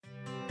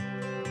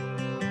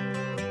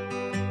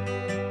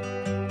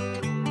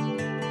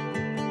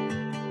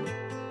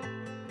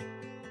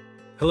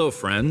Hello,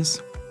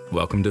 friends.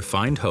 Welcome to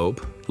Find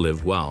Hope,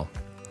 Live Well,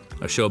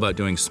 a show about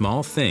doing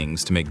small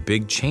things to make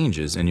big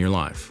changes in your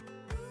life.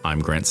 I'm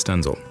Grant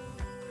Stenzel.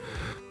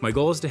 My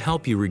goal is to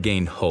help you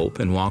regain hope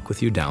and walk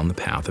with you down the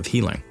path of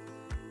healing.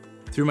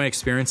 Through my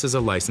experience as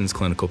a licensed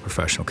clinical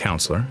professional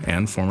counselor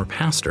and former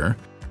pastor,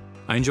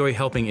 I enjoy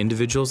helping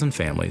individuals and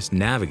families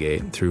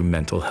navigate through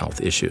mental health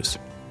issues.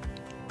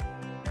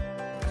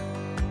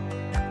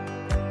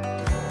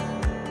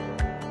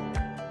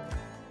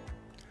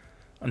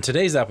 On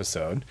today's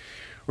episode,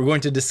 we're going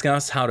to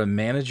discuss how to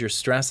manage your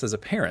stress as a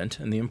parent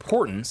and the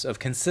importance of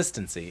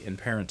consistency in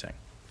parenting.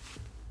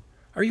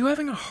 Are you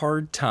having a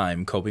hard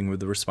time coping with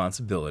the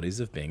responsibilities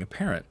of being a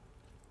parent?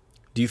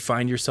 Do you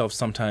find yourself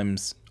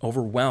sometimes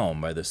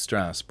overwhelmed by the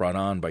stress brought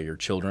on by your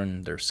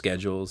children, their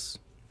schedules,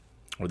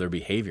 or their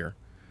behavior?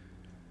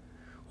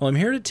 Well, I'm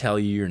here to tell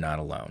you you're not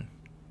alone.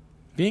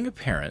 Being a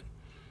parent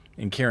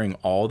and carrying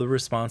all the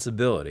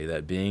responsibility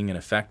that being an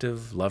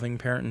effective, loving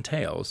parent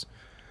entails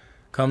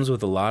comes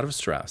with a lot of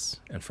stress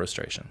and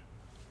frustration.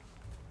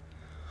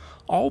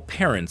 All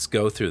parents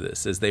go through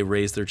this as they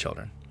raise their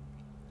children.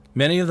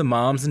 Many of the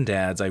moms and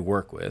dads I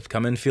work with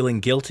come in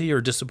feeling guilty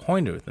or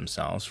disappointed with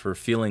themselves for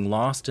feeling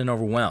lost and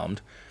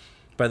overwhelmed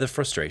by the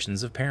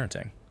frustrations of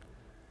parenting.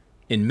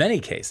 In many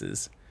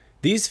cases,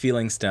 these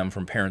feelings stem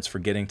from parents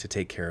forgetting to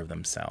take care of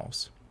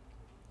themselves.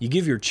 You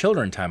give your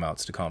children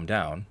timeouts to calm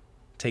down,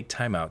 take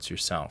timeouts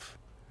yourself.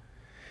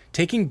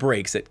 Taking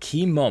breaks at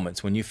key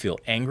moments when you feel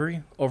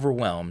angry,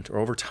 overwhelmed, or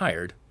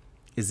overtired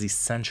is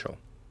essential.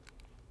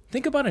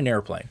 Think about an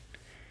airplane.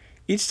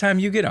 Each time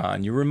you get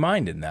on, you're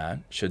reminded that,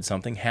 should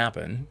something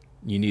happen,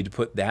 you need to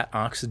put that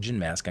oxygen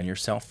mask on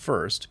yourself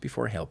first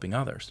before helping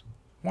others.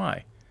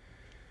 Why?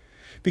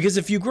 Because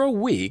if you grow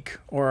weak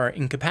or are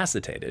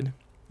incapacitated,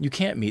 you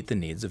can't meet the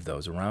needs of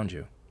those around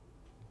you.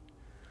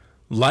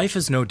 Life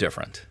is no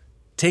different.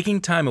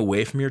 Taking time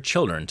away from your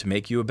children to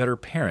make you a better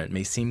parent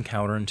may seem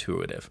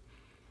counterintuitive.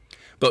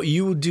 But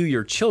you will do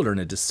your children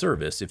a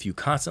disservice if you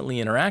constantly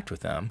interact with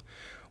them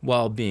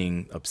while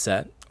being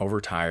upset,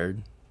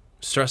 overtired,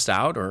 stressed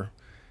out, or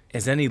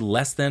as any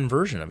less than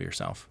version of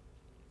yourself.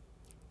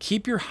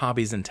 Keep your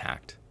hobbies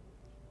intact.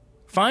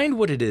 Find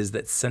what it is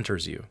that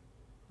centers you,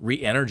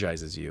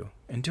 re-energizes you,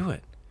 and do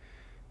it.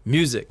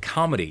 Music,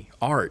 comedy,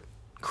 art,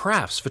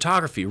 crafts,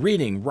 photography,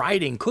 reading,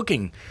 writing,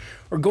 cooking,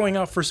 or going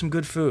out for some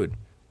good food.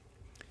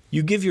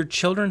 You give your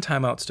children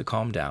timeouts to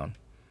calm down.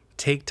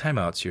 Take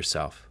timeouts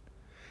yourself.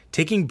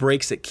 Taking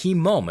breaks at key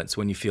moments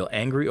when you feel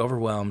angry,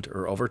 overwhelmed,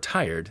 or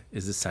overtired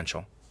is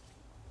essential.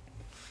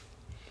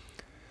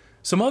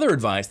 Some other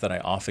advice that I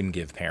often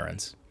give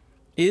parents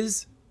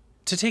is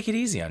to take it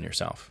easy on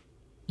yourself.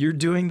 You're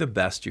doing the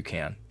best you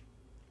can.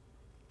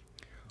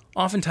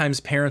 Oftentimes,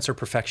 parents are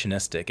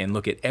perfectionistic and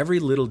look at every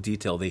little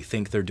detail they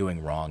think they're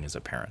doing wrong as a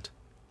parent.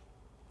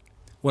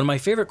 One of my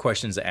favorite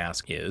questions to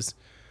ask is,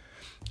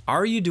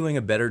 are you doing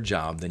a better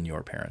job than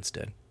your parents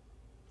did?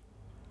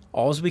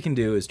 All we can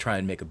do is try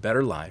and make a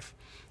better life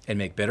and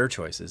make better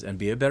choices and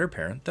be a better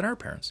parent than our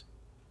parents.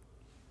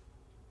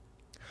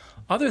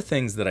 Other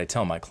things that I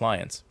tell my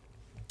clients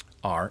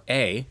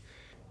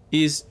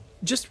is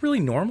just really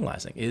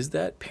normalizing, is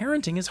that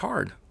parenting is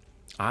hard.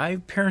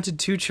 I parented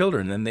 2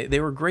 children and they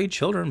were great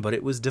children, but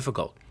it was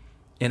difficult.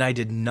 And I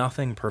did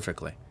nothing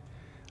perfectly.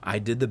 I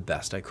did the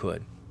best I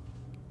could.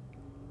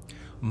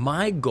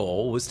 My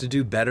goal was to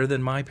do better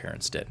than my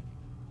parents did.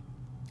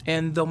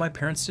 And though my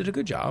parents did a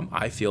good job,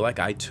 I feel like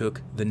I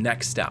took the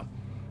next step.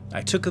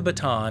 I took the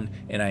baton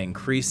and I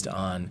increased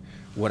on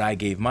what I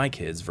gave my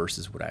kids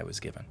versus what I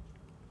was given.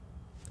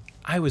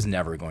 I was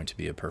never going to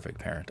be a perfect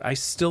parent. I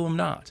still am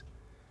not.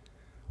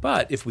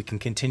 But if we can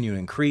continue to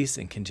increase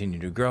and continue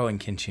to grow and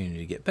continue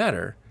to get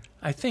better,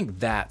 I think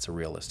that's a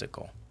realistic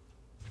goal.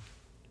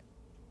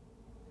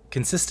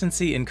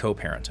 Consistency in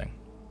co-parenting.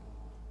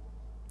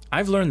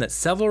 I've learned that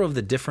several of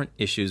the different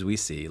issues we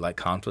see, like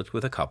conflict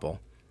with a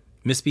couple,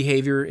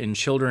 misbehavior in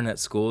children at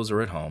schools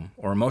or at home,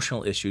 or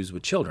emotional issues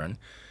with children,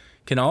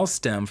 can all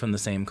stem from the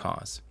same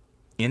cause: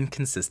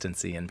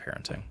 inconsistency in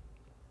parenting.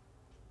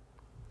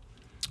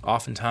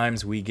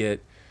 Oftentimes we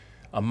get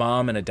a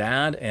mom and a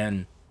dad,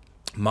 and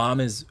mom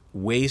is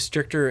way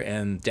stricter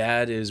and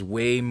dad is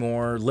way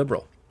more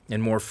liberal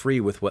and more free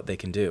with what they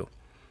can do.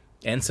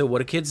 And so what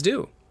do kids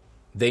do?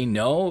 They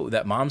know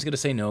that mom's going to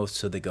say no,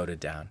 so they go to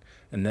dad.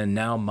 And then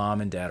now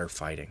mom and dad are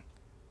fighting.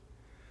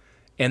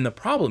 And the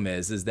problem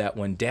is that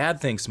when dad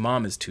thinks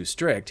mom is too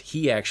strict,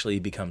 he actually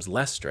becomes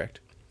less strict.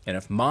 And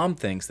if mom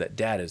thinks that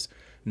dad is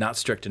not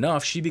strict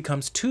enough, she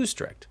becomes too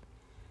strict.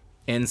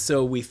 And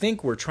so we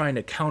think we're trying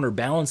to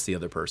counterbalance the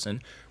other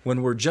person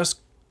when we're just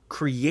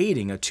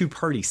creating a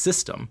two-party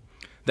system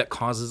that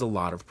causes a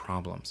lot of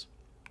problems.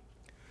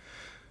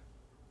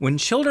 When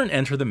children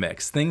enter the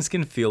mix, things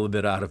can feel a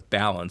bit out of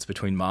balance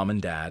between mom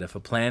and dad if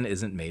a plan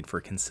isn't made for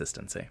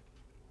consistency.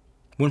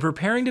 When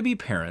preparing to be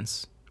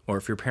parents, or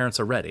if your parents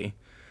are ready,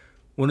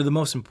 one of the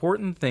most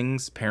important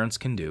things parents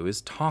can do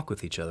is talk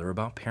with each other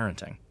about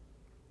parenting.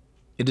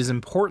 It is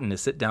important to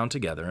sit down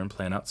together and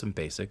plan out some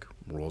basic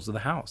rules of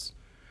the house.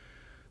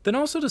 Then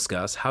also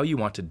discuss how you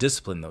want to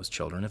discipline those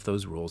children if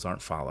those rules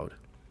aren't followed.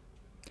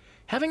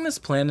 Having this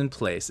plan in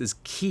place is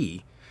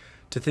key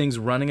to things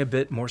running a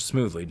bit more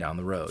smoothly down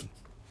the road.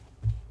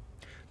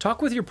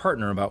 Talk with your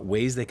partner about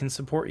ways they can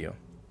support you.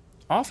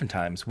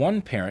 Oftentimes,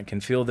 one parent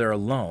can feel they're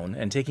alone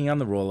and taking on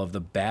the role of the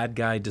bad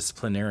guy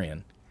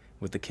disciplinarian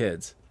with the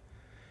kids.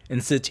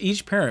 And since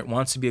each parent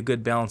wants to be a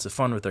good balance of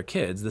fun with their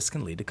kids, this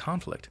can lead to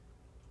conflict.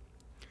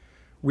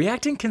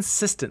 Reacting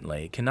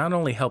consistently can not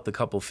only help the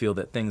couple feel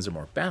that things are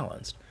more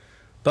balanced,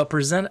 but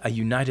present a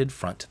united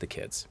front to the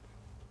kids.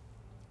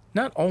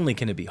 Not only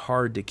can it be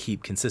hard to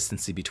keep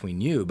consistency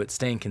between you, but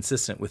staying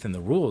consistent within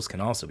the rules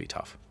can also be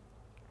tough.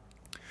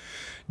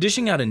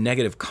 Dishing out a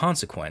negative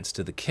consequence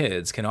to the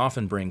kids can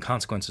often bring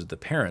consequences to the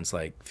parents,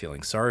 like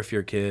feeling sorry for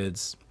your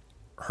kids,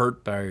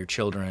 hurt by your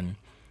children,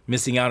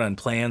 missing out on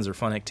plans or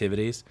fun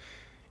activities.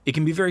 It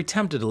can be very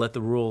tempted to let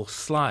the rule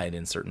slide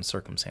in certain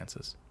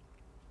circumstances.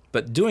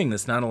 But doing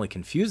this not only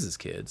confuses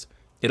kids,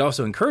 it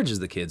also encourages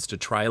the kids to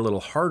try a little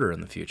harder in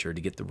the future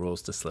to get the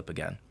rules to slip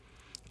again.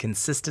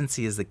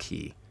 Consistency is the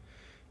key.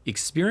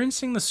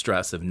 Experiencing the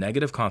stress of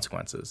negative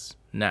consequences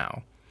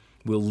now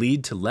will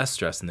lead to less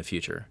stress in the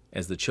future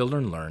as the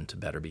children learn to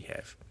better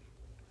behave.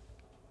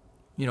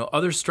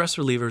 Other stress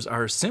relievers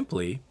are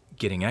simply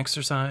getting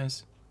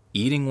exercise,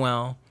 eating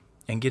well,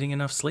 and getting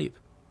enough sleep.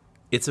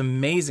 It's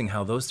amazing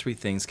how those three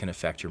things can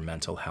affect your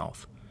mental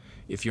health.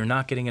 If you're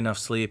not getting enough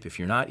sleep, if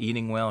you're not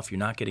eating well, if you're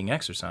not getting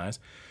exercise,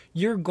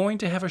 you're going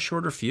to have a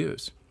shorter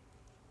fuse.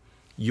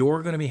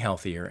 You're going to be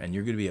healthier and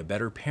you're going to be a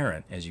better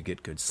parent as you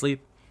get good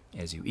sleep,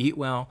 as you eat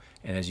well,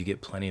 and as you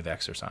get plenty of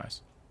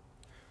exercise.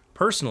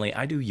 Personally,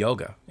 I do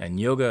yoga, and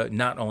yoga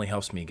not only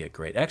helps me get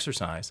great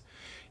exercise,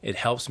 it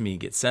helps me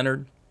get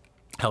centered,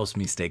 helps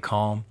me stay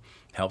calm,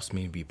 helps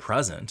me be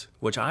present,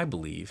 which I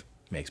believe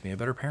makes me a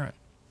better parent.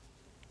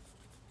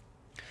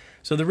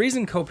 So the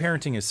reason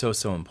co-parenting is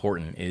so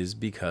important is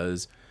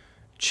because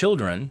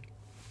children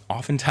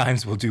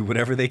oftentimes will do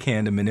whatever they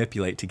can to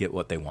manipulate to get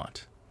what they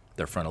want.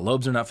 Their frontal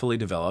lobes are not fully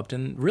developed,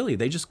 and really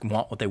they just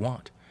want what they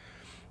want.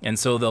 And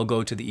so they'll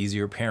go to the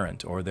easier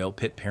parent, or they'll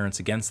pit parents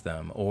against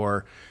them,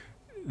 or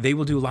they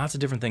will do lots of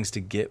different things to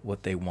get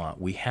what they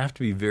want. We have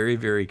to be very,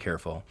 very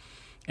careful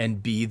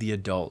and be the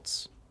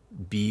adults.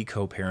 Be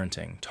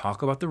co-parenting.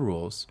 Talk about the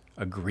rules,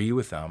 agree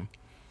with them,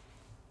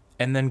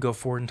 and then go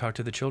forward and talk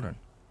to the children.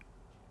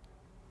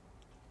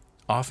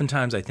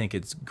 Oftentimes, I think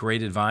it's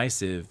great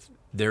advice if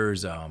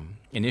there's an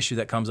issue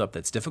that comes up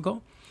that's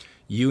difficult.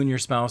 You and your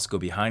spouse go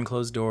behind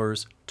closed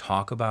doors,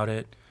 talk about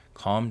it,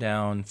 calm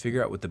down,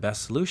 figure out what the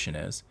best solution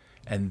is,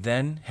 and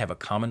then have a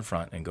common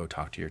front and go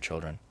talk to your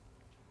children.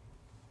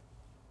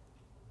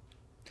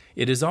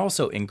 It is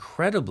also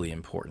incredibly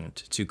important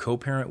to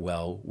co-parent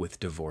well with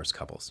divorced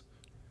couples.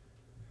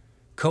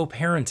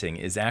 Co-parenting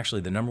is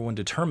actually the number one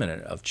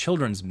determinant of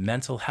children's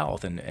mental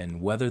health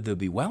and whether they'll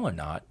be well or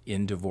not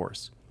in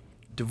divorce.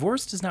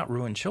 Divorce does not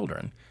ruin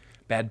children.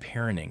 Bad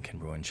parenting can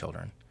ruin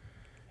children.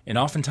 And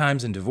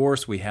oftentimes in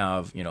divorce, we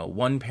have,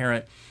 one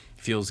parent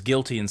feels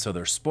guilty and so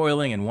they're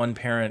spoiling, and one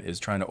parent is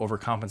trying to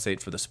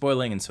overcompensate for the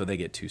spoiling and so they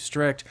get too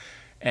strict,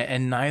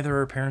 and neither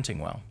are parenting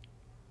well.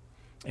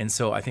 And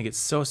so I think it's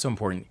so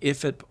important,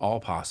 if at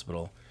all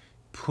possible,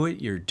 put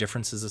your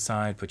differences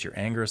aside, put your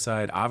anger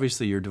aside.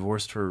 Obviously, you're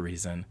divorced for a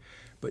reason,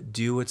 but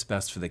do what's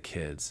best for the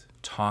kids.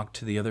 Talk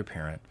to the other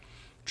parent.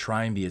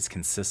 Try and be as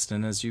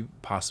consistent as you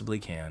possibly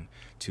can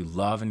to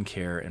love and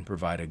care and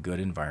provide a good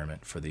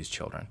environment for these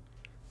children.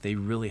 They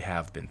really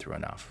have been through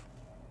enough.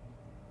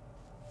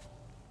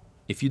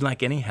 If you'd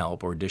like any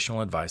help or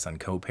additional advice on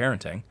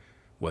co-parenting,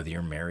 whether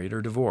you're married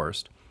or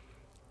divorced,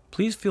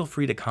 please feel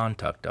free to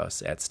contact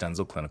us at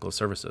Stenzel Clinical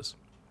Services.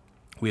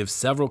 We have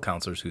several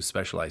counselors who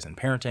specialize in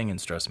parenting and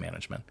stress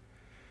management,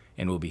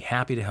 and we'll be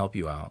happy to help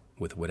you out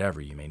with whatever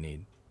you may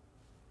need.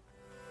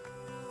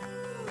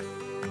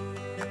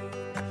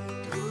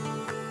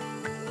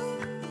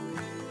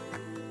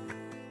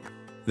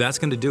 That's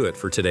going to do it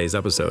for today's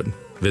episode.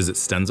 Visit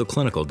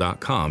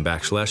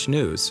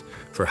stenzelclinical.com/news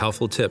for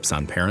helpful tips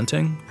on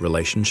parenting,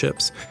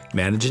 relationships,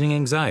 managing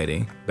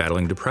anxiety,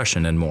 battling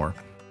depression, and more.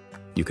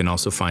 You can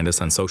also find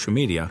us on social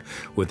media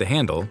with the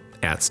handle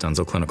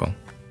 @StenzelClinical.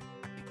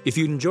 If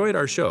you enjoyed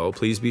our show,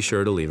 please be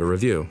sure to leave a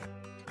review.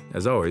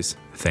 As always,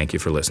 thank you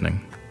for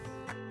listening.